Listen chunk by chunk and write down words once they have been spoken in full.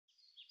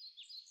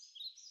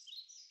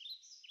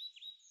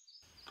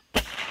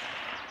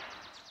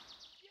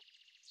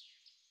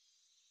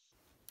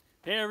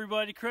Hey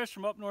everybody, Chris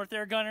from Up North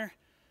Air Gunner.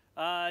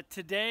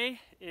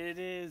 Today it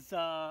is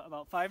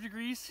about 5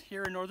 degrees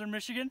here in northern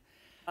Michigan.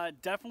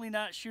 Definitely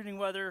not shooting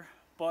weather,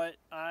 but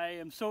I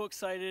am so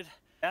excited.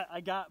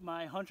 I got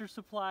my Hunter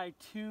Supply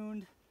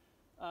tuned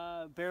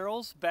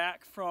barrels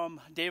back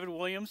from David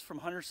Williams from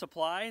Hunter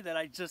Supply that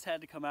I just had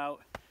to come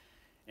out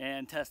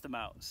and test them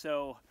out.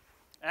 So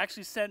I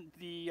actually sent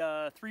the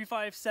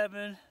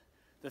 357,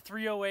 the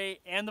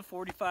 308, and the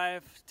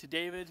 45 to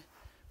David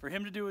for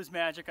him to do his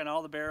magic on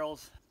all the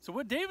barrels. So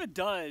what David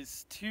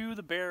does to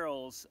the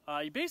barrels,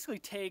 he basically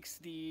takes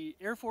the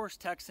AirForce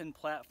Texan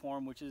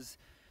platform, which is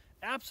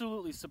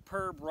absolutely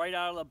superb right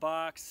out of the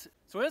box.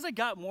 So as I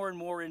got more and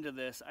more into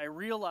this, I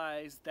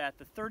realized that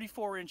the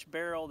 34-inch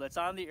barrel that's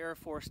on the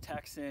AirForce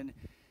Texan,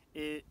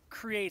 it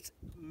creates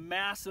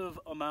massive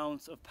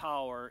amounts of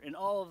power in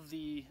all of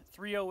the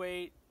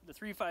 308, the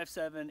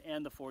 357,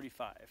 and the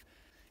 45.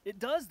 It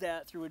does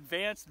that through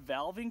advanced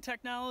valving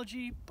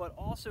technology, but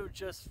also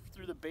just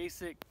through the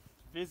basic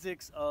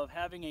physics of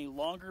having a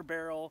longer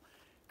barrel,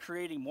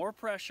 creating more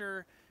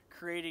pressure,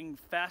 creating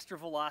faster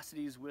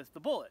velocities with the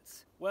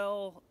bullets.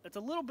 Well, it's a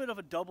little bit of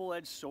a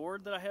double-edged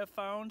sword that I have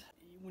found.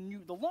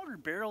 The longer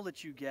barrel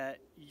that you get,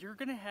 you're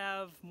gonna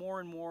have more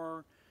and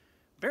more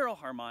barrel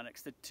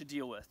harmonics to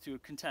deal with, to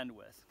contend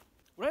with.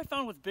 What I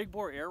found with big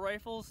bore air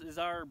rifles is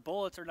our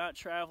bullets are not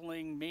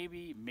traveling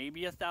maybe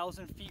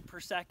 1,000 feet per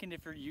second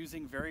if you're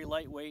using very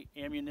lightweight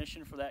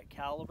ammunition for that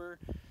caliber.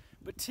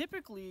 But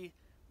typically,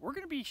 we're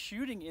gonna be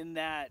shooting in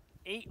that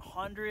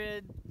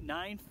 800,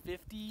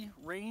 950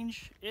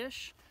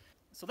 range-ish.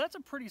 So that's a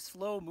pretty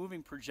slow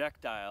moving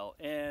projectile.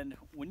 And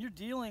when you're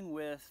dealing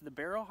with the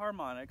barrel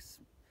harmonics,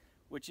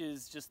 which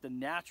is just the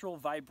natural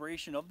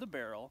vibration of the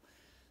barrel,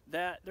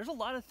 that there's a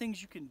lot of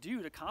things you can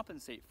do to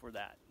compensate for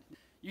that.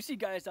 You see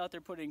guys out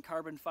there putting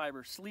carbon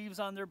fiber sleeves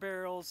on their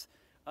barrels,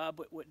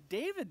 but what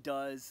David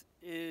does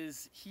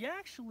is he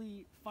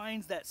actually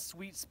finds that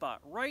sweet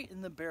spot right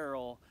in the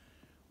barrel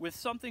with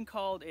something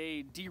called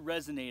a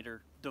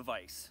deresonator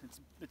device.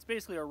 It's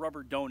basically a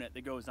rubber donut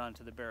that goes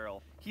onto the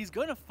barrel. He's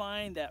gonna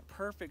find that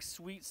perfect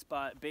sweet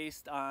spot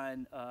based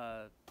on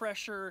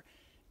pressure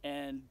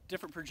and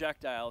different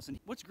projectiles. And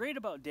what's great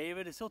about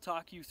David is he'll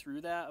talk you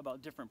through that,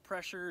 about different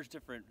pressures,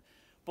 different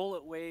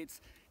bullet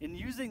weights, and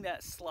using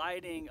that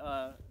sliding,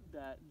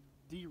 that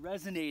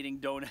deresonating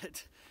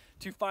donut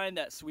to find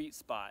that sweet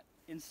spot.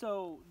 And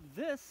so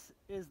this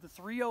is the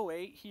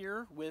 308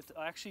 here with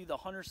actually the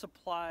Hunter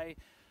Supply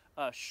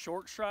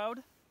short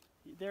shroud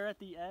there at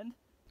the end.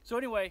 So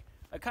anyway,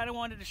 I kind of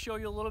wanted to show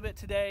you a little bit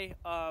today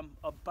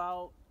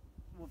about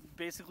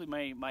basically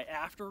my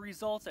after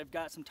results. I've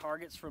got some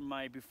targets from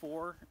my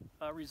before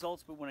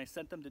results, but when I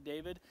sent them to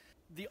David.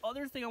 The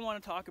other thing I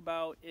want to talk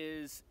about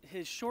is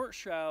his short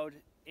shroud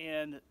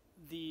and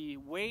the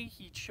way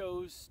he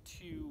chose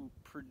to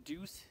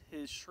produce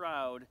his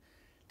shroud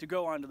to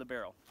go onto the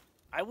barrel.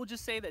 I will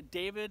just say that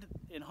David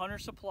and Hunter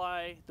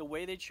Supply, the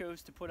way they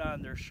chose to put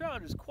on their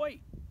shroud is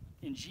quite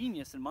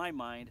ingenious in my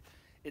mind.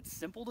 It's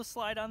simple to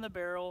slide on the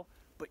barrel,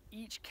 but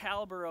each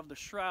caliber of the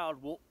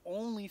shroud will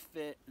only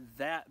fit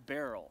that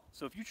barrel.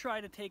 So if you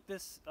try to take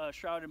this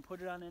shroud and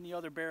put it on any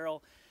other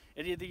barrel,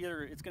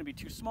 either it's going to be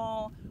too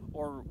small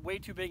or way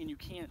too big, and you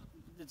can't.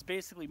 It's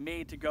basically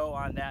made to go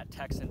on that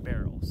Texan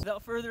barrel. So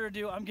without further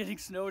ado, I'm getting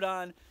snowed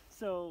on,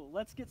 so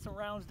let's get some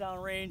rounds down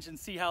range and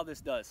see how this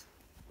does.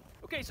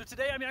 Okay, so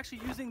today I'm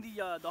actually using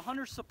the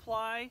Hunter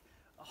Supply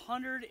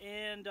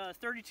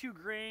 132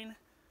 grain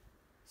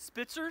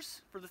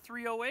Spitzers for the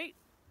 308.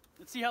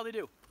 Let's see how they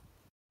do.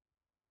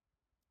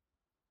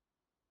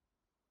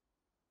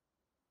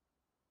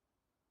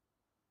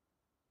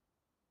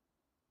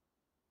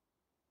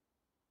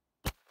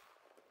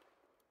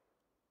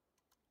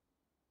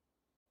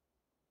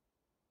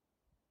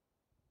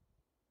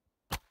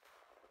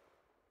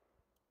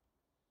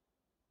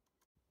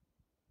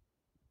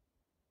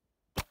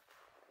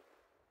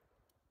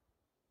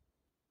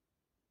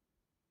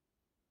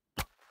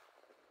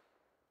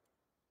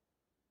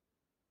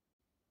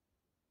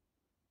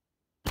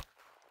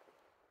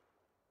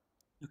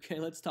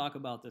 Okay, let's talk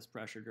about this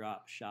pressure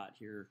drop shot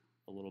here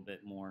a little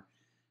bit more.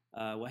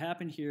 What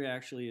happened here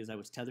actually is I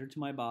was tethered to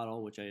my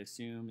bottle, which I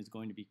assume is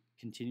going to be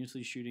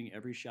continuously shooting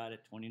every shot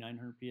at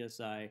 2,900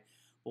 PSI.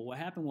 But what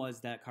happened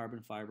was that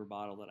carbon fiber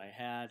bottle that I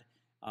had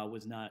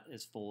was not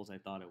as full as I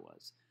thought it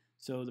was.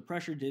 So the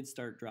pressure did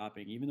start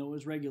dropping. Even though it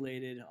was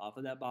regulated off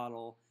of that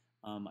bottle,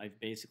 I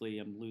basically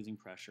am losing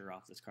pressure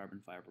off this carbon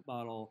fiber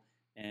bottle,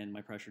 and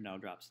my pressure now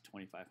drops to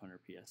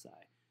 2,500 PSI.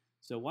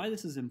 So why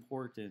this is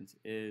important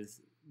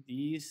is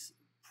these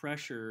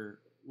pressure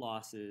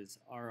losses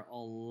are a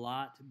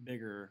lot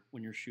bigger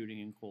when you're shooting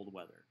in cold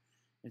weather.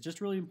 It's just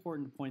really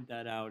important to point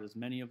that out, as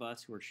many of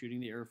us who are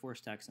shooting the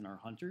AirForce Texan are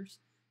hunters,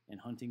 and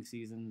hunting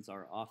seasons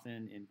are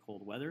often in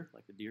cold weather,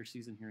 like the deer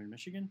season here in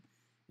Michigan.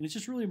 And it's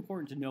just really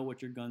important to know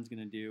what your gun's going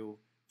to do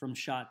from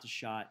shot to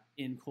shot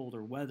in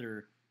colder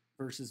weather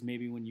versus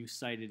maybe when you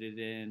sighted it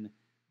in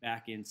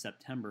back in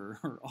September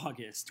or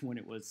August when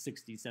it was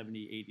 60,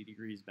 70, 80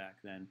 degrees back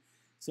then.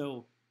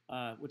 So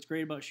what's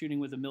great about shooting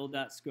with a mil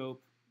dot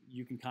scope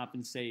you can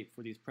compensate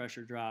for these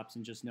pressure drops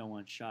and just know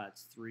on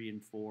shots 3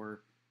 and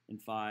 4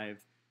 and 5,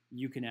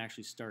 you can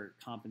actually start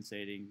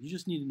compensating. You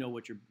just need to know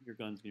what your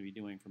gun's going to be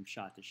doing from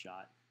shot to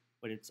shot.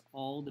 But it's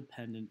all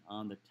dependent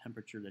on the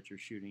temperature that you're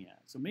shooting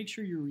at. So make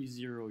sure you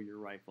re-zero your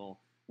rifle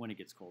when it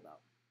gets cold out.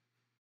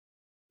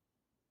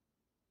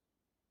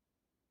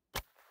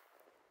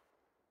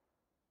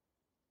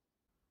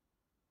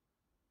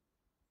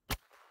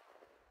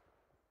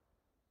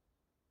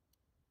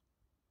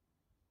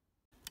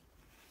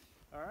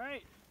 All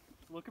right,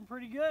 looking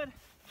pretty good.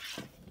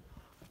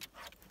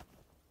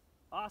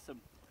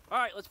 Awesome. All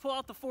right, let's pull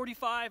out the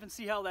 45 and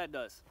see how that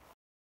does.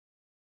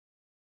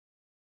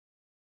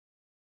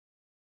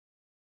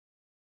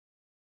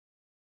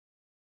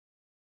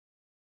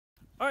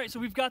 All right, so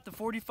we've got the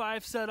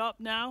 45 set up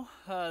now,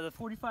 the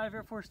 45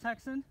 AirForce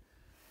Texan.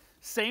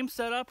 Same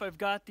setup, I've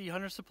got the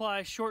Hunter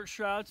Supply short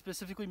shroud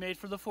specifically made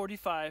for the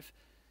 45.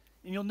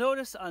 And you'll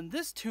notice on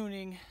this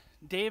tuning,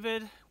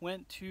 David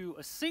went to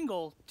a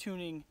single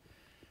tuning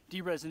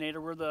deresonator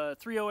where the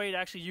 308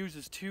 actually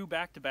uses 2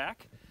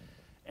 back-to-back.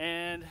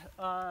 And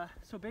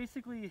so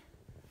basically,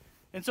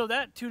 and so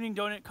that tuning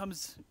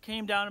donut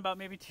came down about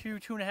maybe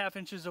 2.5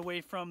 inches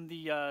away from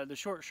the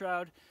short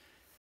shroud.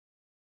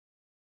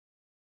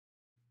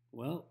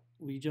 Well,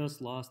 we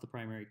just lost the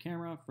primary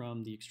camera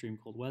from the extreme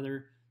cold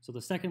weather. So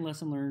the second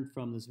lesson learned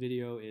from this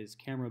video is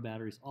camera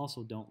batteries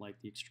also don't like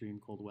the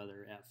extreme cold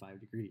weather at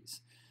 5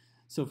 degrees.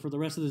 So for the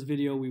rest of this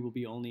video, we will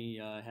be only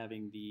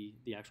having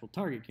the actual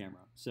target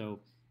camera. So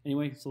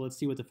anyway, so let's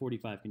see what the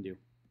 45 can do.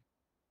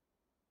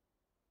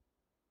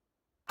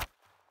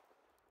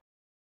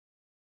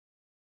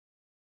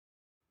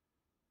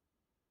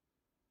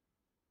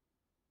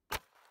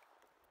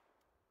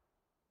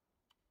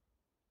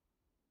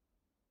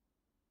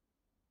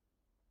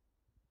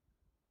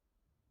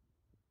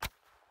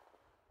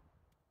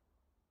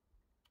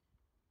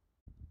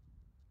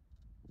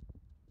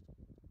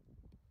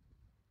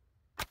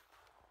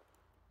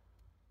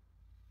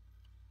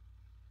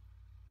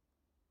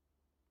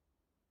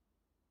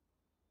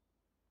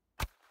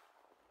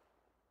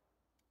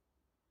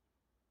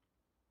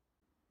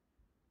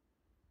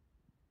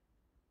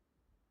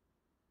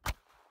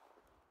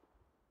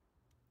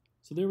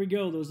 So there we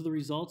go. Those are the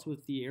results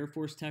with the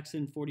AirForce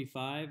Texan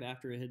 45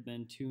 after it had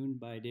been tuned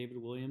by David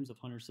Williams of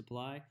Hunter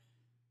Supply.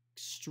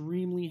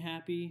 Extremely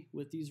happy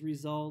with these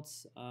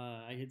results.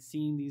 I had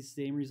seen these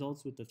same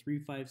results with the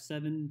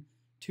 357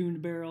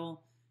 tuned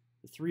barrel.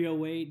 The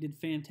 308 did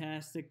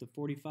fantastic. The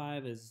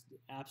 45 is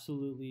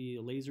absolutely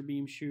a laser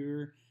beam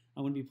shooter.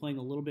 I'm going to be playing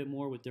a little bit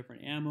more with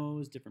different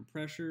ammos, different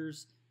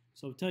pressures.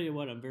 So I'll tell you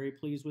what, I'm very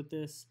pleased with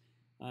this.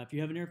 If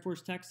you have an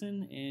AirForce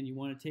Texan and you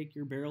want to take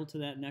your barrel to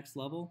that next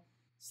level,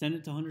 send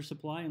it to Hunter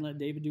Supply and let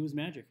David do his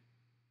magic.